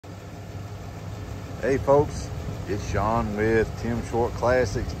Hey folks, it's Sean with Tim Short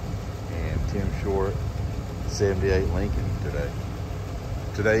Classics and Tim Short 78 Lincoln today.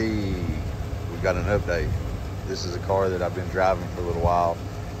 Today we've got an update. This is a car that I've been driving for a little while.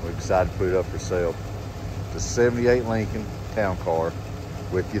 We decided to put it up for sale. It's a 78 Lincoln town car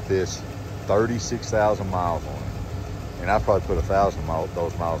with, get this, 36,000 miles on it. And I probably put 1,000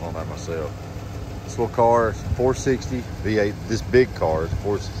 those miles on there myself. This little car is 460 V8. This big car is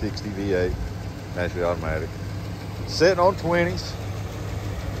 460 V8. Naturally automatic. Sitting on 20s.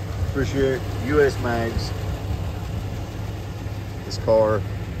 Appreciate US mags. This car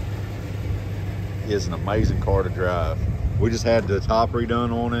is an amazing car to drive. We just had the top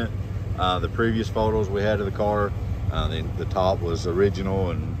redone on it. The previous photos we had of the car, the top was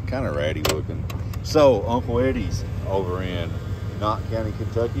original and kind of ratty looking. So Uncle Eddie's over in Knott County,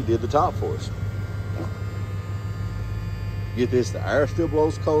 Kentucky did the top for us. Get this, the air still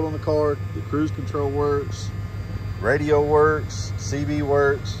blows cold on the car, the cruise control works, radio works, CB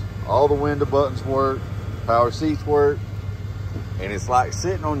works, all the window buttons work, power seats work, and it's like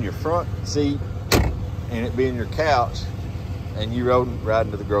sitting on your front seat and it being your couch and you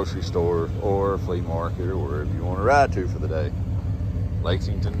riding to the grocery store or a flea market or wherever you want to ride to for the day.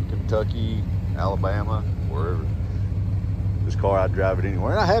 Lexington, Kentucky, Alabama, wherever. This car, I'd drive it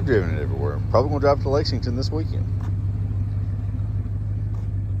anywhere, and I have driven it everywhere. I'm probably gonna drive it to Lexington this weekend.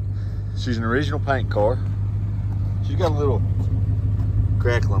 She's an original paint car. She's got a little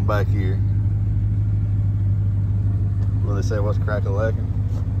crackling back here. What do they say, what's crack-a-lacking?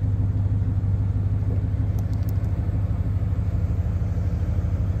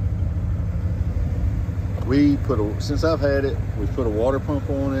 We put since I've had it, we've put a water pump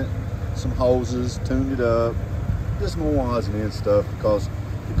on it, some hoses, tuned it up, just more odds and ends stuff, because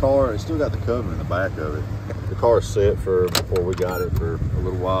the car, it's still got the cover in the back of it. The car is set for before we got it for a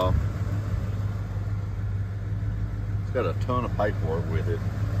little while. It's got a ton of paperwork with it,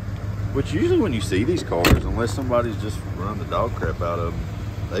 which usually when you see these cars, unless somebody's just run the dog crap out of them,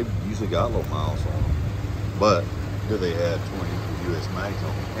 they've usually got low miles on them. But here they had 20 US mags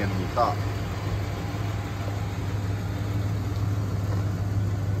on them and a new top.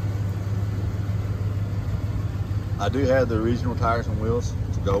 I do have the original tires and wheels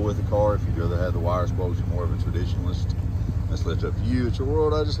to go with the car if you'd rather have the wire spokes, you're more of a traditionalist. That's left up to you. It's your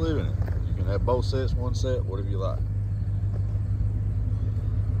world, I just live in it. You can have both sets, one set, whatever you like.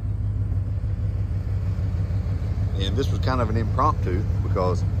 And this was kind of an impromptu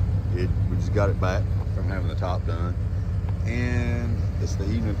because we just got it back from having the top done. And it's the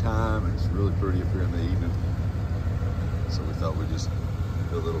evening time and it's really pretty up here in the evening. So we thought we'd just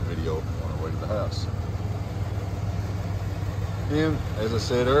do a little video on our way to the house. And as I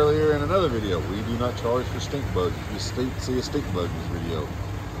said earlier in another video, we do not charge for stink bugs. If you see a stink bug in this video,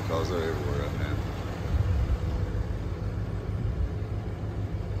 because they're everywhere right now.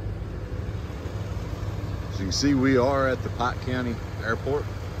 So you can see we are at the Pike County Airport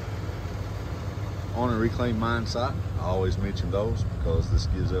on a reclaimed mine site. I always mention those because this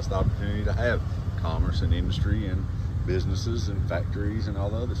gives us the opportunity to have commerce and industry and businesses and factories and all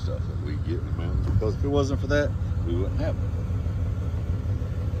the other stuff that we get in the mountains, because if it wasn't for that, we wouldn't have it.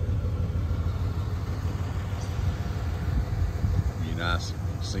 Nice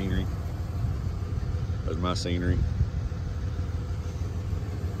scenery. That's my scenery.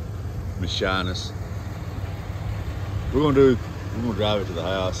 Miss Shyness. We're gonna drive it to the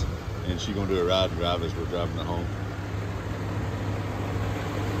house, and she's gonna do a ride and drive as we're driving it home.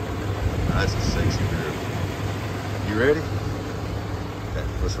 That's a sexy girl. You ready? Okay,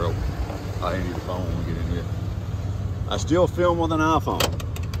 let's roll. I'll hand you the phone when we get in here. I still film with an iPhone.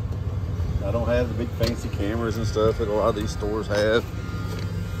 I don't have the big fancy cameras and stuff that a lot of these stores have.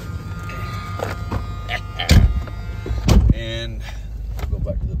 And go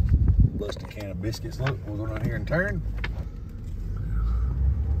back to the busted can of biscuits. Look, we'll go down here and turn.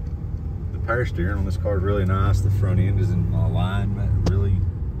 The power steering on this car is really nice. The front end is in alignment really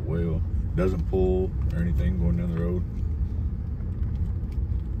well. Doesn't pull or anything going down the road.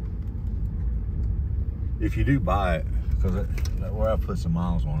 If you do buy it, because where I put some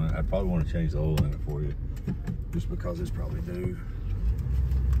miles on it, I probably want to change the oil in it for you, just because it's probably due.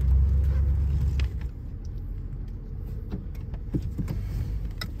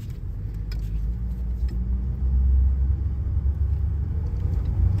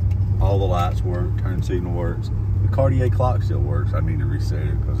 All the lights work, turn signal works. The Cartier clock still works. I need to reset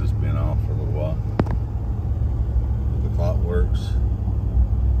it because it's been off for a little while. The clock works.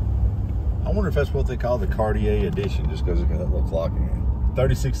 I wonder if that's what they call the Cartier edition, just because it's got that little clock in it.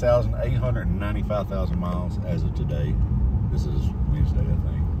 36,895,000 miles as of today. This is Wednesday, I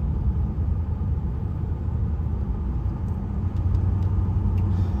think.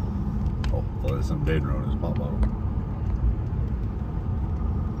 there's something dead wrong with this pop bottle.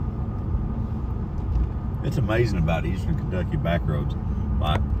 It's amazing about Eastern Kentucky back roads.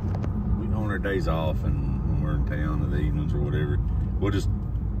 Like, on our days off and when we're in town in the evenings or whatever, we'll just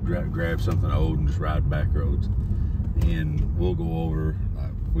grab something old and just ride back roads. And we'll go over,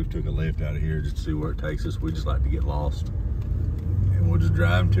 we took a left out of here just to see where it takes us. We just like to get lost. And we'll just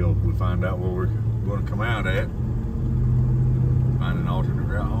drive until we find out where we're going to come out at. Find an alternate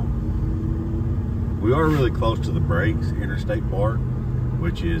route home. We are really close to the Breaks Interstate Park,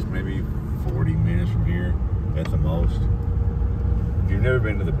 which is maybe 40 minutes from here at the most. If you've never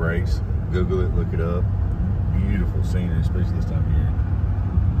been to the Breaks, Google it, look it up. Beautiful scenery, especially this time of year.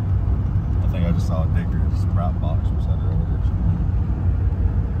 I think I just saw a decorative Sprite box beside the road or something.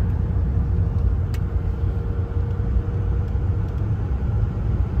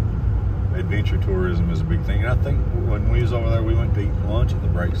 Adventure tourism is a big thing. And I think when we was over there, we went to eat lunch at the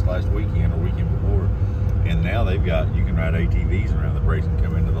Breaks last weekend or weekend before. And now they've got, you can ride ATVs around the Breaks and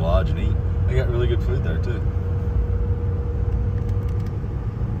come into the lodge and eat. They got really good food there too.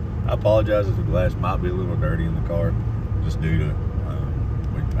 I apologize if the glass might be a little dirty in the car, just due to,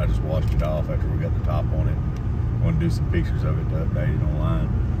 I just washed it off after we got the top on it. I want to do some pictures of it to update it online.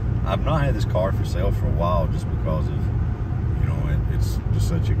 I've not had this car for sale for a while just because of, you know, it's just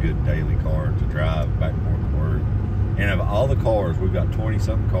such a good daily car to drive back and forth to work. And of all the cars, we've got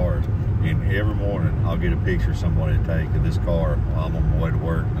 20-something cars, and every morning I'll get a picture of somebody to take of this car while I'm on my way to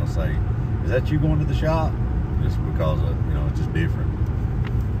work, and they'll say, "Is that you going to the shop?" Just because of, you know, it's just different.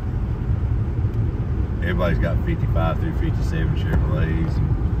 Everybody's got 55 through 57 Chevrolets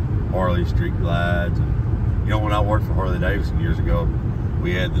and Harley Street Glides. And, you know, when I worked for Harley Davidson years ago,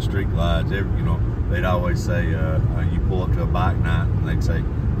 we had the Street Glides. You know, they'd always say, you pull up to a bike night and they'd say,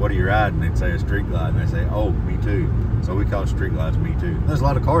 "What are you riding?" They'd say a Street Glide, and they'd say, "Oh, me too." So we call Street Glides Me Too. There's a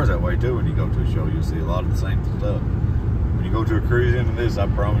lot of cars that way too. When you go to a show, you'll see a lot of the same stuff. When you go to a cruise into this, I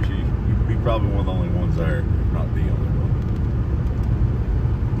promise you, you'll be probably one of the only ones there, if not the only one.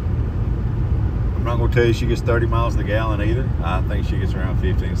 I'm not going to tell you she gets 30 miles to the gallon either. I think she gets around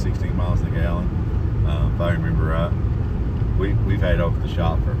 15, 16 miles to the gallon, if I remember right. We've had it over at the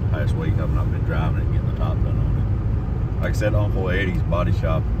shop for the past week. I've not been driving it and getting the top done on it. Like I said, Uncle Eddie's body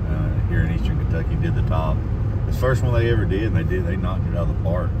shop here in Eastern Kentucky did the top. It's the first one they ever did, and they knocked it out of the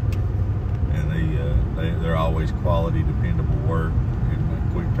park. And they're always quality, dependable work,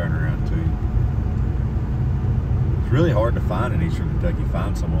 and quick turnaround too. It's really hard to find in Eastern Kentucky,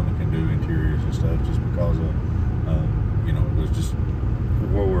 find someone that can do interiors and stuff, just because of, you know, there's just,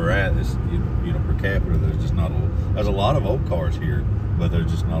 where we're at, this, you know, per capita, there's a lot of old cars here, but there's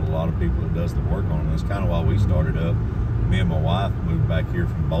just not a lot of people that does the work on them. That's kind of why we started up. Me and my wife moved back here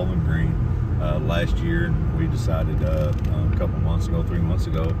from Bowling Green last year, and we decided a couple months ago, 3 months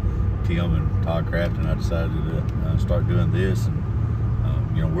ago, Tim and Todd Craft and I decided to start doing this. And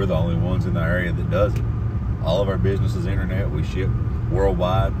you know, we're the only ones in the area that does it. All of our business is internet. We ship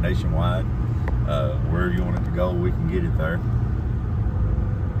worldwide, nationwide. Wherever you want it to go, we can get it there.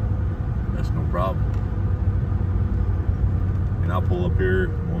 That's no problem. And I'll pull up here,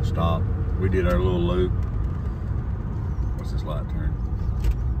 we'll stop. We did our little loop. What's this light turn?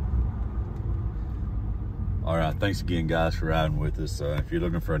 All right, thanks again, guys, for riding with us. If you're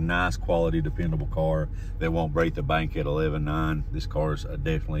looking for a nice, quality, dependable car that won't break the bank at 11.9, this car is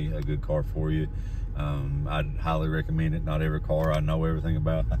definitely a good car for you. I'd highly recommend it. Not every car I know everything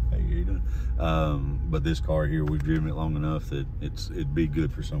about, but this car here, we've driven it long enough that it'd be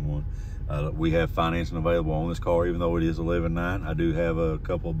good for someone. We have financing available on this car, even though it is 11.9. I do have a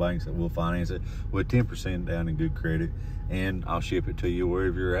couple of banks that will finance it with 10% down in good credit, and I'll ship it to you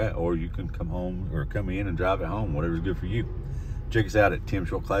wherever you're at, or you can come home or come in and drive it home, whatever's good for you. Check us out at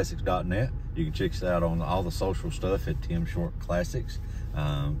timshortclassics.net. You can check us out on all the social stuff at Tim Short Classics.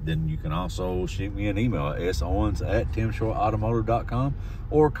 Then you can also shoot me an email at sowens@timshortautomotive.com,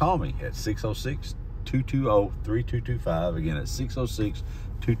 or call me at 606-220-3225. Again, at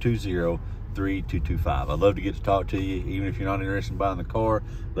 606-220-3225. I'd love to get to talk to you, even if you're not interested in buying the car.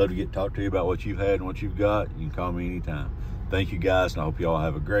 Love to get to talk to you about what you've had and what you've got. You can call me anytime. Thank you, guys, and I hope you all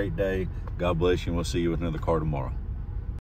have a great day. God bless you, and we'll see you with another car tomorrow.